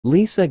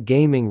Lisa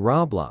Gaming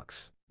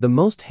Roblox, the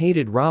most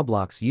hated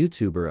Roblox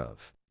YouTuber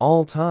of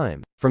all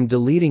time. From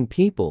deleting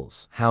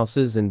people's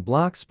houses in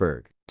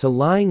Bloxburg to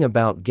lying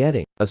about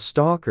getting a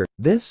stalker,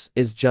 this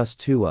is just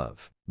two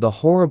of the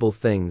horrible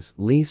things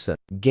Lisa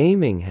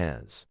Gaming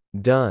has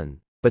done.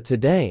 But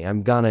today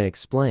I'm gonna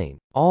explain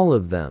all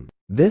of them.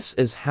 This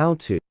is how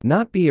to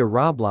not be a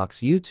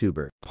Roblox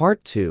YouTuber.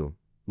 Part 2.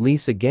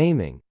 Lisa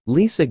Gaming.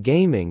 Lisa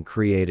Gaming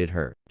created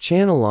her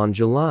channel on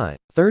July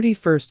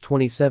 31st,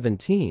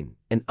 2017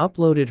 and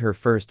uploaded her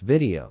first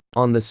video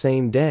on the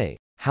same day.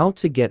 How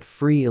to get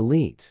free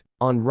Elite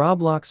on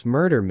Roblox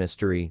Murder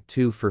Mystery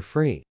 2 for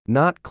free.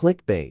 Not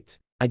clickbait.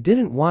 I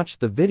didn't watch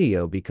the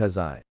video because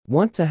I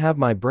want to have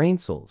my brain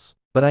cells,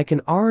 but I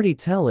can already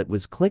tell it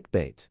was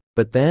clickbait.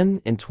 But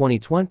then, in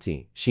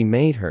 2020, she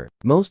made her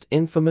most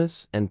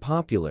infamous and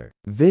popular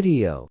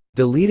video,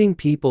 deleting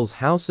people's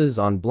houses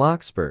on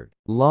Bloxburg.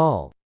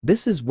 Lol.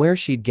 This is where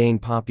she'd gain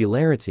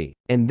popularity,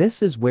 and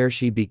this is where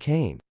she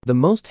became the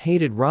most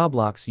hated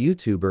Roblox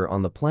YouTuber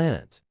on the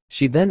planet.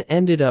 She then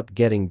ended up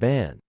getting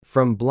banned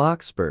from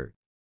Bloxburg.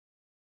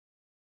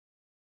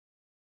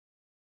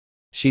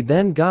 She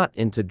then got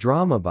into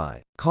drama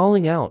by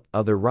calling out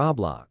other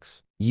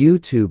Roblox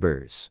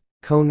YouTubers.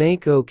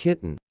 Koneko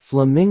Kitten,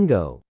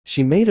 Flamingo.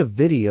 She made a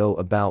video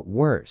about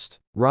worst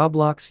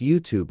Roblox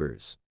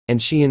YouTubers,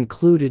 and she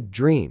included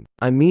Dream.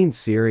 I mean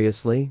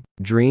seriously,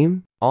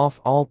 Dream?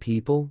 Of all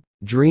people?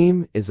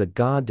 Dream is a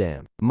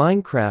goddamn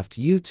Minecraft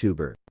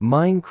YouTuber.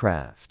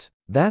 Minecraft.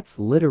 That's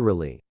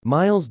literally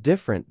miles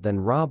different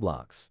than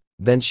Roblox.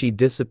 Then she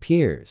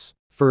disappears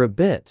for a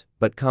bit,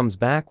 but comes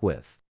back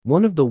with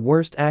one of the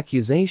worst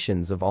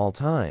accusations of all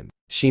time.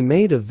 She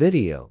made a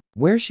video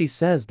where she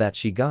says that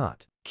she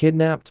got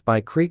kidnapped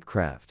by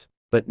Creekcraft,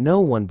 but no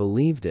one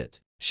believed it.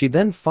 She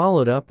then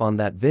followed up on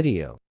that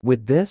video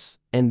with this,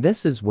 and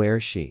this is where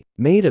she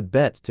made a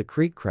bet to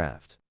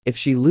Creekcraft. If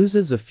she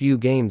loses a few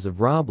games of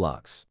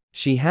Roblox,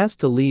 she has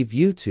to leave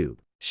YouTube.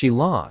 She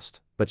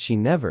lost, but she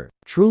never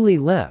truly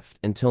left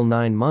until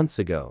 9 months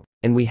ago,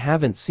 and we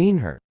haven't seen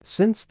her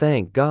since,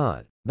 thank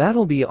God.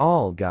 That'll be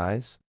all,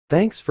 guys.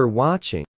 Thanks for watching.